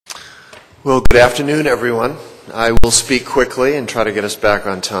Well, good afternoon, everyone. I will speak quickly and try to get us back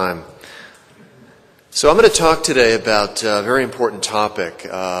on time. So I'm going to talk today about a very important topic,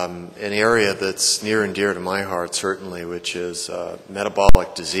 an area that's near and dear to my heart, certainly, which is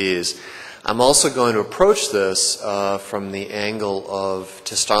metabolic disease. I'm also going to approach this from the angle of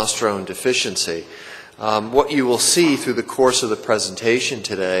testosterone deficiency. What you will see through the course of the presentation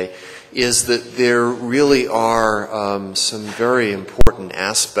today is that there really are some very important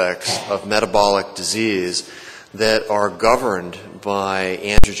aspects of metabolic disease that are governed by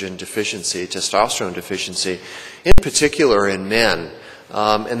androgen deficiency, testosterone deficiency, in particular in men.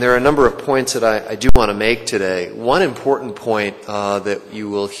 And there are a number of points that I do want to make today. One important point that you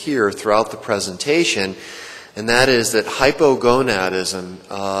will hear throughout the presentation, and that is that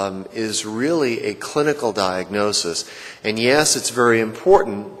hypogonadism is really a clinical diagnosis. And yes, it's very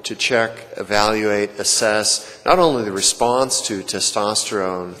important to check, evaluate, assess not only the response to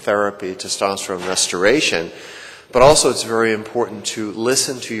testosterone therapy, testosterone restoration, but also it's very important to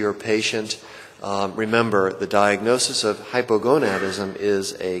listen to your patient. Remember, the diagnosis of hypogonadism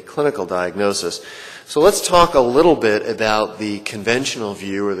is a clinical diagnosis. So let's talk a little bit about the conventional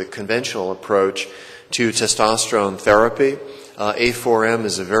view or the conventional approach to testosterone therapy. A4M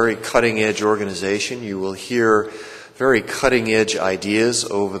is a very cutting-edge organization. You will hear very cutting-edge ideas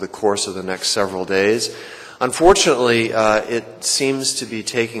over the course of the next several days. Unfortunately, it seems to be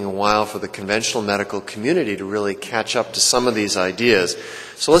taking a while for the conventional medical community to really catch up to some of these ideas.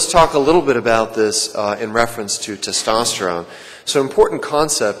 So let's talk a little bit about this in reference to testosterone. So an important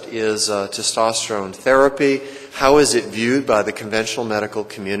concept is testosterone therapy. How is it viewed by the conventional medical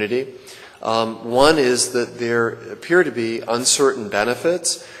community? One is that there appear to be uncertain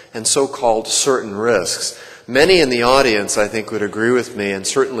benefits and so-called certain risks. Many in the audience, I think, would agree with me and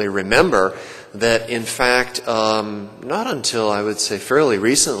certainly remember that, in fact, not until, I would say, fairly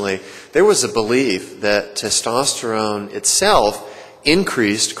recently, there was a belief that testosterone itself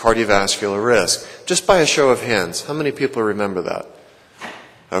increased cardiovascular risk. Just by a show of hands, how many people remember that?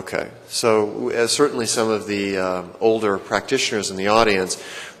 Okay, so certainly some of the older practitioners in the audience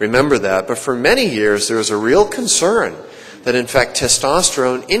remember that, but for many years there was a real concern that, in fact,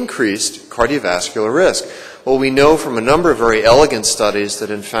 testosterone increased cardiovascular risk. Well, we know from a number of very elegant studies that,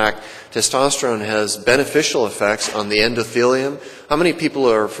 in fact, testosterone has beneficial effects on the endothelium. How many people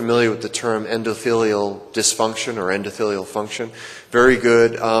are familiar with the term endothelial dysfunction or endothelial function? Very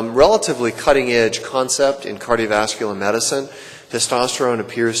good. Relatively cutting-edge concept in cardiovascular medicine. Testosterone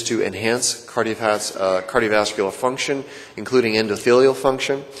appears to enhance cardiovascular function, including endothelial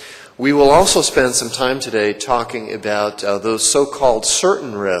function. We will also spend some time today talking about those so-called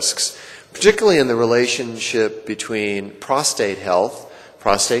certain risks, particularly in the relationship between prostate health,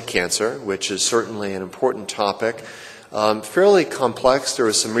 prostate cancer, which is certainly an important topic. Fairly complex. There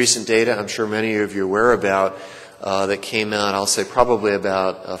was some recent data I'm sure many of you are aware about that came out, I'll say probably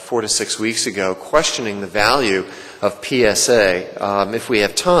about 4 to 6 weeks ago, questioning the value of PSA. If we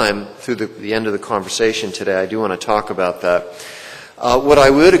have time through the end of the conversation today, I do want to talk about that. What I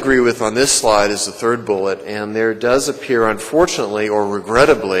would agree with on this slide is the third bullet, and there does appear, unfortunately or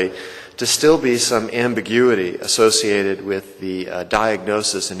regrettably, to still be some ambiguity associated with the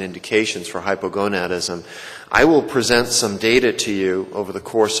diagnosis and indications for hypogonadism. I will present some data to you over the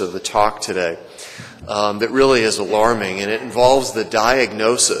course of the talk today that really is alarming, and it involves the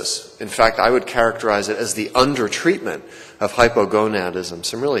diagnosis. In fact, I would characterize it as the undertreatment of hypogonadism.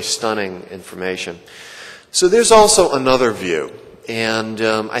 Some really stunning information. So there's also another view. And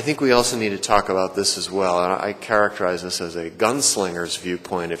I think we also need to talk about this as well. And I characterize this as a gunslinger's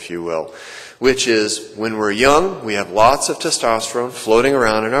viewpoint, if you will, which is when we're young, we have lots of testosterone floating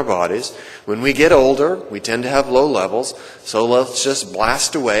around in our bodies. When we get older, we tend to have low levels. So let's just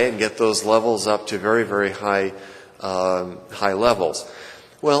blast away and get those levels up to very, very high levels.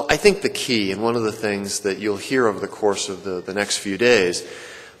 Well, I think the key, and one of the things that you'll hear over the course of the next few days,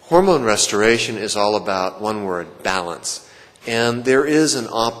 hormone restoration is all about one word: balance. And there is an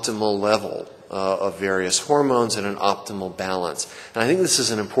optimal level of various hormones and an optimal balance. And I think this is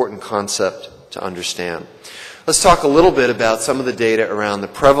an important concept to understand. Let's talk a little bit about some of the data around the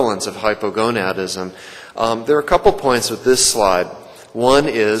prevalence of hypogonadism. There are a couple points with this slide. One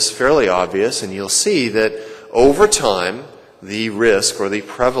is fairly obvious, and you'll see that over time, the risk or the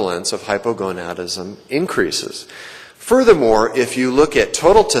prevalence of hypogonadism increases. Furthermore, if you look at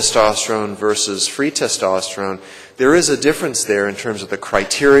total testosterone versus free testosterone, there is a difference there in terms of the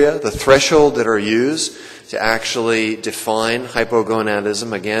criteria, the threshold that are used to actually define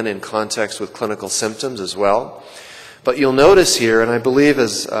hypogonadism, again in context with clinical symptoms as well. But you'll notice here, and I believe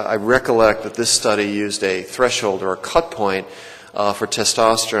as I recollect that this study used a threshold or a cut point for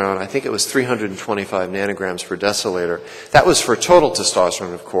testosterone, I think it was 325 nanograms per deciliter. That was for total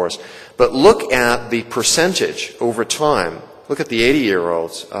testosterone, of course. But look at the percentage over time. Look at the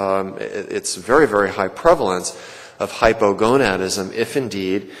 80-year-olds. It's very, very high prevalence of hypogonadism if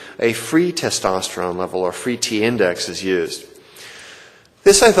indeed a free testosterone level or free T index is used.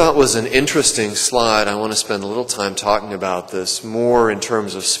 This I thought was an interesting slide. I want to spend a little time talking about this more in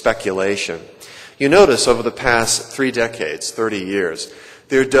terms of speculation. You notice over the past 3 decades, 30 years,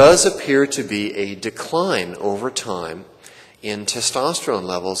 there does appear to be a decline over time in testosterone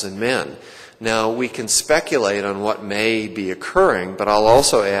levels in men. Now, we can speculate on what may be occurring, but I'll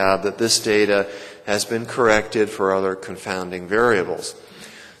also add that this data has been corrected for other confounding variables.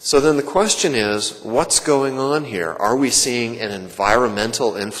 So then the question is, what's going on here? Are we seeing an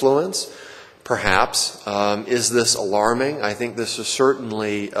environmental influence? Perhaps. Is this alarming? I think this is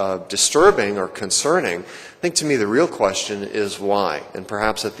certainly disturbing or concerning. I think to me the real question is why. And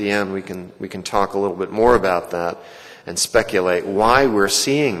perhaps at the end we can talk a little bit more about that and speculate why we're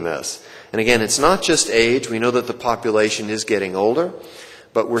seeing this. And again, it's not just age. We know that the population is getting older.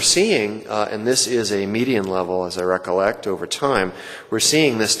 But we're seeing, and this is a median level as I recollect over time, we're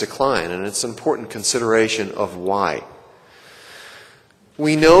seeing this decline, and it's an important consideration of why.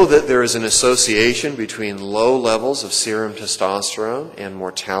 We know that there is an association between low levels of serum testosterone and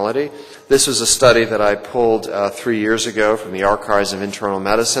mortality. This was a study that I pulled 3 years ago from the Archives of Internal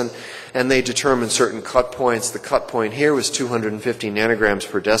Medicine, and they determined certain cut points. The cut point here was 250 nanograms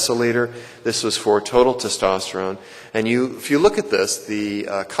per deciliter. This was for total testosterone. And if you look at this, the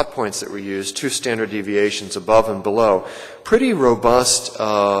cut points that were used, 2 standard deviations above and below, pretty robust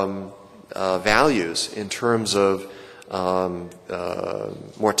values in terms of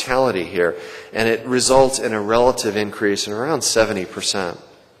mortality here, and it results in a relative increase in around 70%.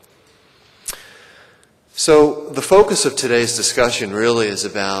 So the focus of today's discussion really is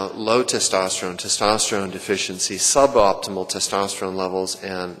about low testosterone, testosterone deficiency, suboptimal testosterone levels,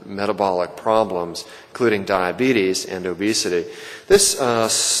 and metabolic problems, including diabetes and obesity. This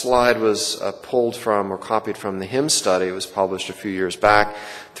slide was pulled from or copied from the HIM study. It was published a few years back,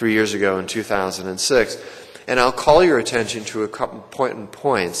 3 years ago in 2006. And I'll call your attention to a couple important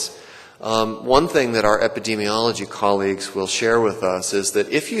points. One thing that our epidemiology colleagues will share with us is that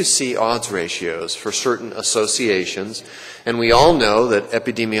if you see odds ratios for certain associations, and we all know that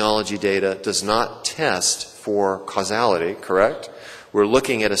epidemiology data does not test for causality, correct? We're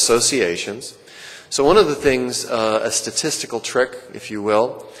looking at associations. So one of the things, a statistical trick, if you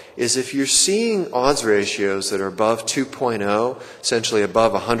will, is if you're seeing odds ratios that are above 2.0, essentially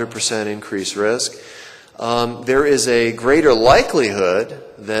above 100% increased risk, there is a greater likelihood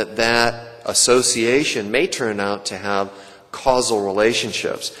that that association may turn out to have causal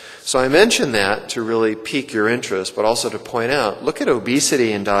relationships. So I mention that to really pique your interest, but also to point out, look at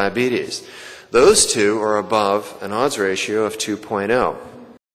obesity and diabetes. Those two are above an odds ratio of 2.0.